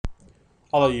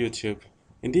Hello YouTube.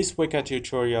 In this Weka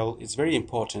tutorial, it's very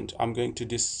important. I'm going to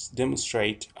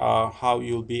demonstrate how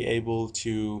you'll be able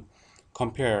to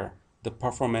compare the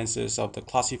performances of the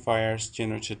classifiers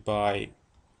generated by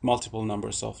multiple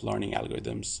numbers of learning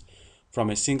algorithms from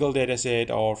a single dataset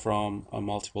or from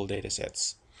multiple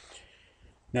datasets.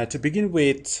 Now, to begin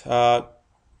with,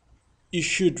 you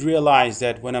should realize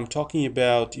that when I'm talking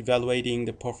about evaluating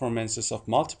the performances of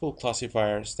multiple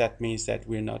classifiers, that means that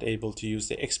we're not able to use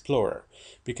the Explorer,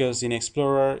 because in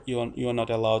Explorer you're not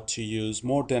allowed to use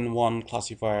more than one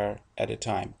classifier at a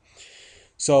time.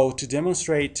 So to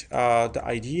demonstrate the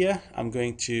idea, I'm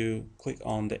going to click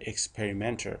on the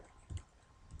experimenter.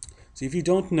 So if you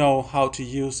don't know how to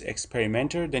use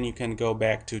experimenter, then you can go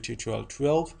back to tutorial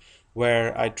 12,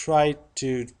 where I tried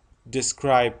to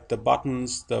describe the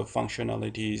buttons, the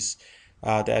functionalities,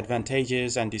 the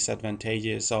advantages and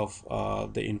disadvantages of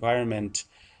the environment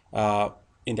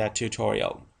in that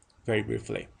tutorial very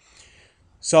briefly.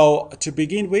 So to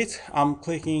begin with, I'm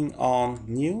clicking on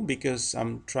new because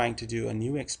I'm trying to do a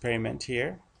new experiment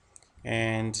here,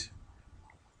 and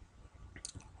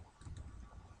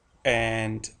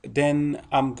then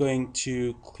I'm going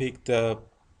to click the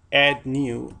add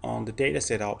new on the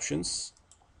dataset options,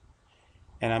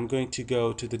 and I'm going to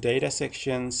go to the data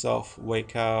sections of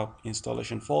Weka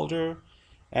installation folder,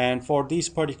 and for this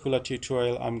particular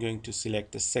tutorial I'm going to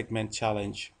select the segment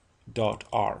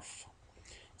challenge.arf.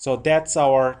 So that's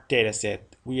our dataset.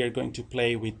 We are going to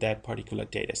play with that particular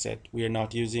dataset. We are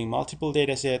not using multiple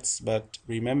datasets, but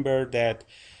remember that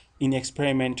in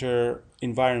experimenter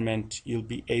environment, you'll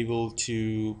be able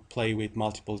to play with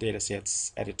multiple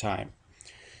datasets at a time.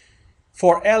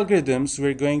 For algorithms,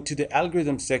 we're going to the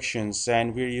algorithm sections,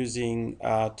 and we're using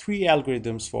 3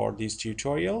 algorithms for this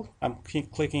tutorial. I'm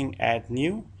clicking add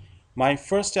new. My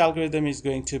first algorithm is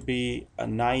going to be a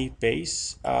naive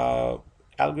Bayes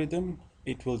algorithm.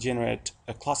 It will generate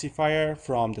a classifier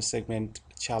from the segment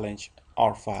challenge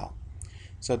R file.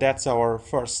 So that's our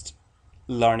first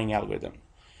learning algorithm.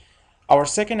 Our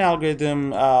second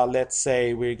algorithm, let's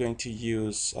say we're going to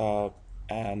use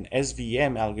an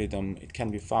SVM algorithm. It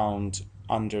can be found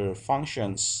under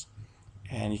functions,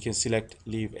 and you can select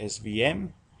leave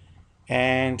SVM.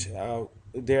 And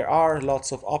there are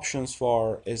lots of options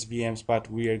for SVMs, but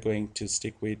we are going to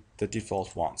stick with the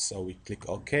default ones. So we click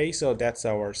OK. So that's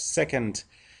our second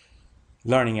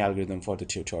learning algorithm for the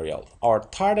tutorial. Our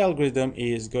third algorithm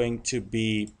is going to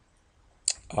be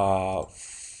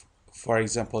for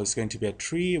example, it's going to be a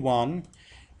tree one,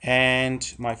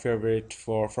 and my favorite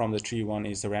from the tree one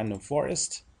is the random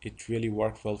forest. It really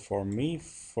worked well for me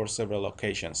for several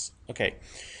occasions. Okay,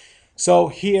 so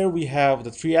here we have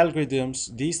the 3 algorithms.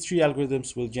 These 3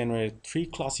 algorithms will generate 3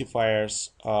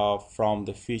 classifiers from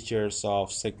the features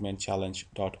of segment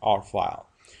challenge.r file.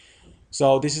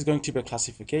 So this is going to be a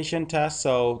classification test.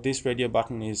 So this radio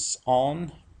button is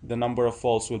on. The number of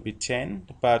faults will be 10,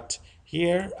 but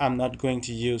here I'm not going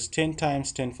to use 10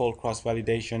 times 10-fold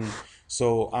cross-validation,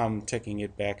 so I'm taking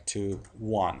it back to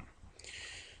 1.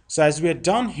 So as we're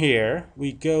done here,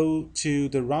 we go to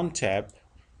the Run tab,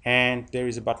 and there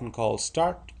is a button called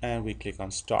Start, and we click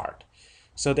on Start.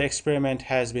 So the experiment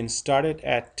has been started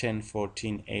at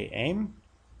 10:14 a.m.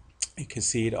 You can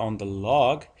see it on the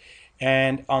log.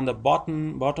 And on the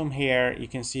bottom here, you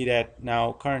can see that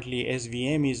now currently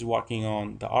SVM is working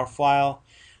on the R file,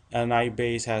 and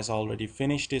iBase has already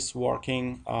finished its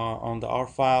working on the R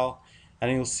file.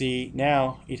 And you'll see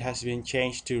now it has been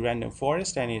changed to random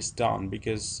forest, and it's done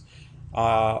because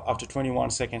after 21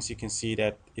 seconds you can see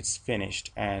that it's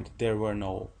finished and there were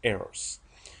no errors.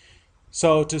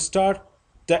 So to start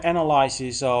the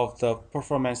analysis of the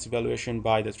performance evaluation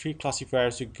by the 3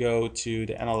 classifiers, you go to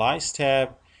the Analyze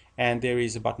tab, and there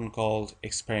is a button called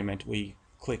Experiment. We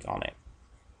click on it.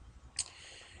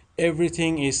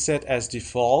 Everything is set as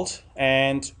default,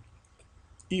 and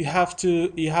you have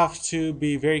to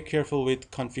be very careful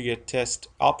with configure test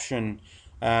option,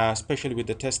 especially with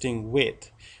the testing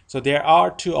width. So there are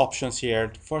 2 options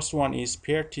here. The first one is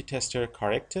pair t-tester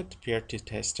corrected, pair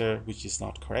t-tester which is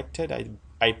not corrected.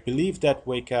 I believe that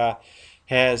Weka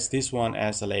has this one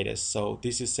as the latest, so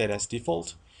this is set as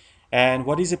default. And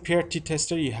what is a pair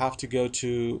t-tester? You have to go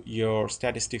to your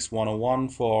statistics 101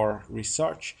 for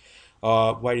research,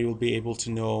 where you will be able to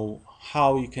know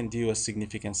how you can do a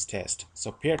significance test.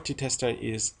 So pair t-tester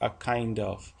is a kind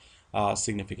of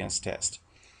significance test.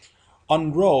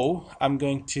 On row, I'm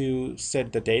going to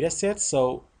set the data set.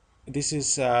 So this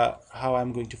is how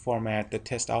I'm going to format the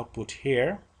test output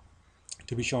here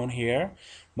to be shown here.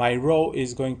 My row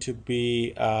is going to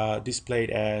be displayed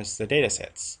as the data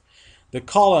sets. The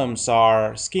columns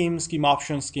are scheme, scheme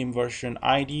option, scheme version,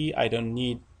 ID. I don't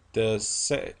need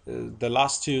the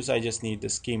last two, I just need the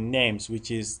scheme names,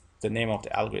 which is the name of the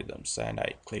algorithms, and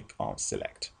I click on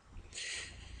select.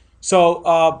 So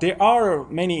there are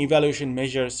many evaluation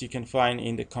measures you can find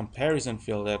in the comparison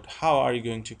field. That how are you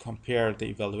going to compare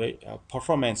the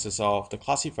performances of the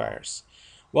classifiers?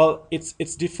 Well, it's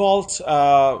default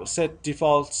set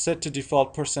to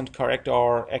default percent correct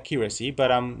or accuracy,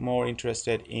 but I'm more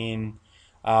interested in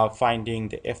finding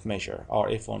the F measure or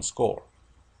F1 score.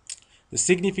 The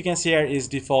significance here is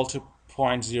default to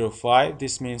 0.05.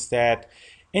 This means that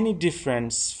any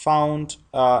difference found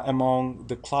among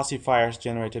the classifiers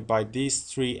generated by these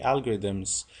three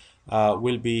algorithms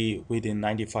will be within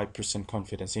 95%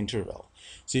 confidence interval.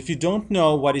 So if you don't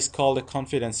know what is called a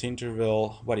confidence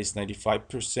interval, what is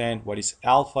 95%, what is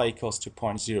alpha equals to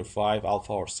 0.05,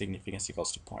 alpha or significance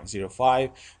equals to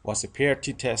 0.05, what's a pair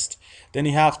t-test, then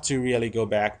you have to really go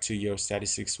back to your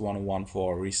statistics 101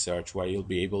 for research, where you'll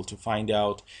be able to find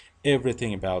out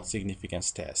everything about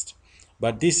significance test.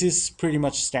 But this is pretty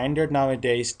much standard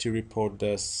nowadays to report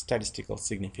the statistical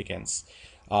significance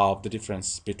of the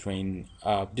difference between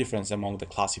difference among the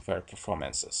classifier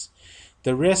performances.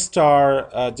 The rest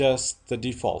are just the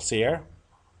defaults here.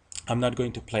 I'm not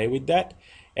going to play with that.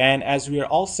 And as we are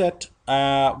all set,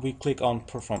 we click on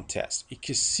perform test. You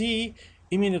can see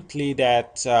immediately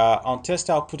that on test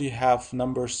output you have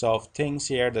numbers of things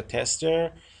here. The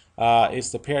tester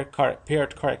is the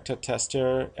paired corrector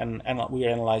tester, and we are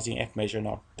analyzing F measure,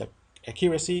 not the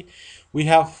accuracy. We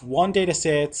have one data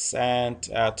sets and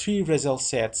three result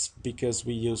sets because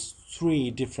we use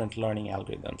three different learning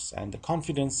algorithms, and the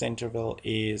confidence interval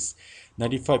is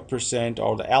 95%,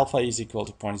 or the alpha is equal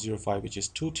to 0.05, which is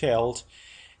two-tailed.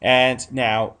 And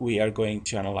now we are going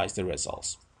to analyze the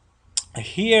results.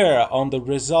 Here on the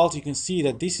result, you can see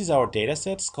that this is our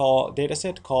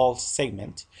dataset called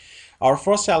segment. Our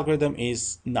first algorithm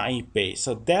is naive Bayes,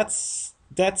 so that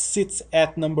sits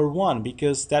at number 1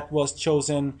 because that was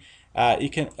chosen. You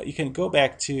can go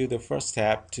back to the first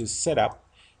tab to setup.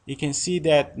 You can see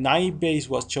that naive Bayes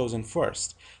was chosen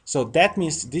first. So that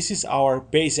means this is our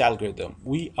Bayes algorithm.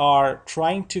 We are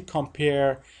trying to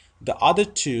compare the other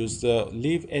two, the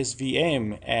live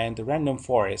SVM and the random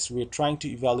forest. We're trying to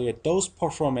evaluate those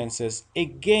performances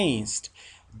against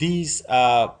these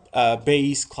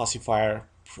Bayes classifier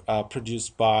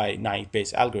produced by naive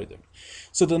Bayes algorithm.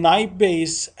 So the naive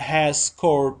Bayes has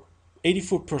scored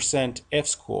 84% F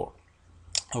score,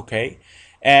 okay,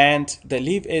 and the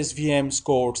live SVM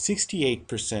scored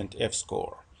 68% F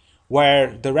score,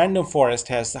 where the random forest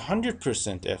has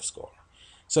 100% F score.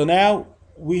 So now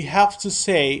we have to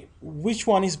say which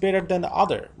one is better than the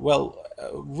other. Well,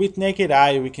 with naked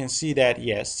eye, we can see that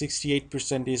yes,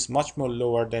 68% is much more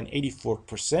lower than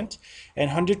 84%, and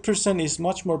 100% is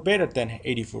much more better than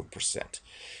 84%.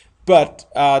 But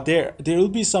there will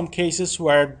be some cases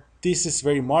where this is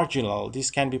very marginal.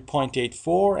 This can be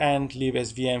 0.84 and live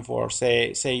SVM for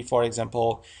say for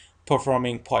example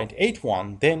performing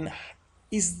 0.81. Then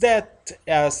is that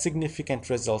a significant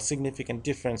result, significant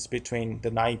difference between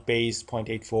the naive Bayes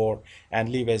 0.84 and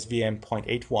live SVM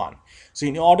 0.81? So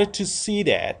in order to see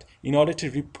that, in order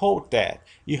to report that,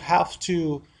 you have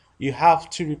to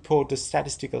report the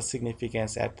statistical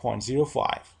significance at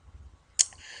 0.05.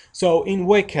 So in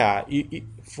Weka,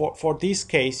 for this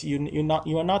case, you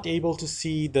are not able to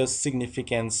see the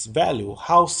significance value,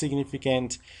 how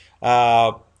significant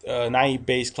naive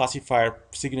Bayes classifier,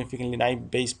 significantly naive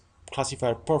Bayes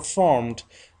classifier performed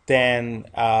than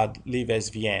live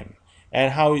SVM,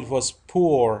 and how it was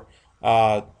poor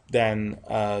than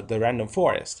the random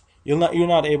forest. You're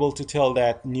not able to tell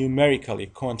that numerically,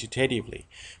 quantitatively,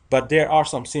 but there are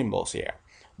some symbols here.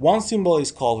 One symbol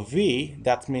is called V,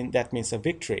 that means a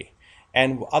victory,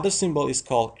 and other symbol is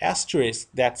called asterisk,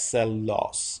 that's a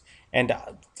loss. And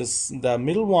the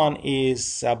middle one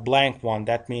is a blank one,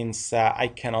 that means I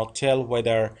cannot tell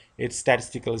whether it's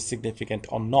statistically significant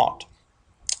or not.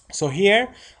 So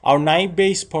here our naive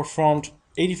Bayes performed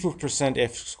 84%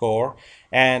 F score,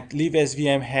 and live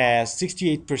SVM has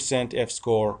 68% F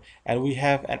score, and we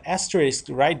have an asterisk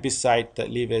right beside the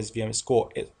live SVM score,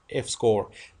 F score.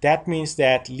 That means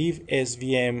that live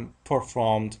SVM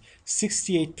performed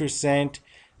 68%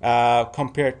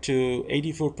 compared to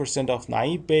 84% of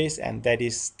naive Bayes, and that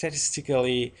is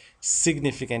statistically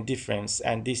significant difference,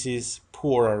 and this is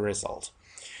poorer result.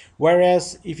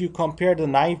 Whereas if you compare the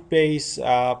naive Bayes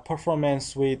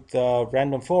performance with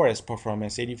random forest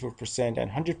performance, 84%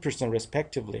 and 100%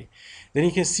 respectively, then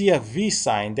you can see a V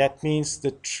sign. That means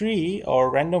the tree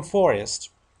or random forest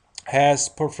has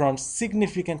performed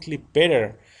significantly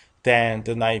better than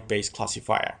the naive Bayes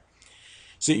classifier.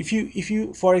 So if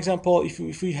you for example,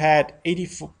 if we had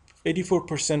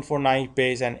 84% for naive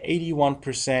Bayes and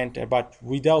 81%, but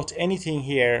without anything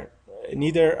here,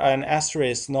 neither an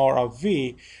asterisk nor a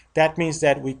V, that means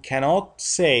that we cannot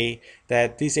say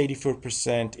that this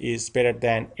 84% is better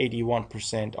than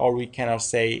 81%, or we cannot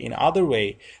say in other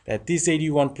way that this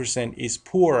 81% is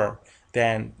poorer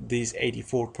than this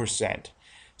 84%.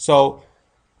 So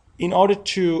in order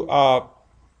to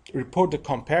report the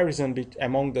comparison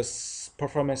among the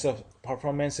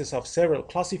performances of several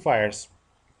classifiers,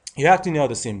 you have to know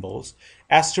the symbols.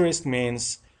 Asterisk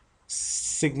means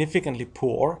significantly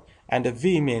poor, and a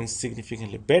V means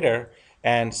significantly better,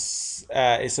 and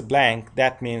it's a blank.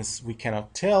 That means we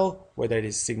cannot tell whether it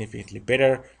is significantly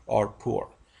better or poor.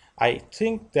 I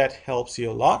think that helps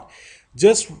you a lot.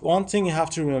 Just one thing you have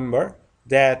to remember,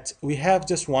 that we have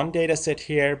just one data set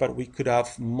here, but we could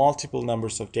have multiple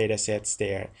numbers of data sets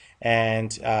there.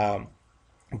 And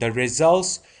the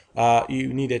results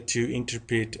you needed to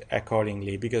interpret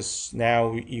accordingly, because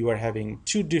now you are having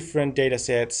two different data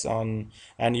sets on,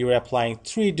 and you're applying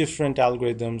three different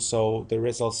algorithms. So the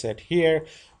result set here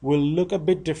will look a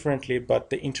bit differently,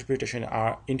 but the interpretation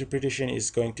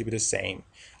is going to be the same.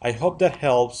 I hope that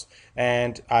helps,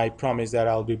 and I promise that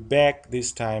I'll be back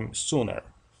this time sooner.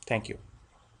 Thank you.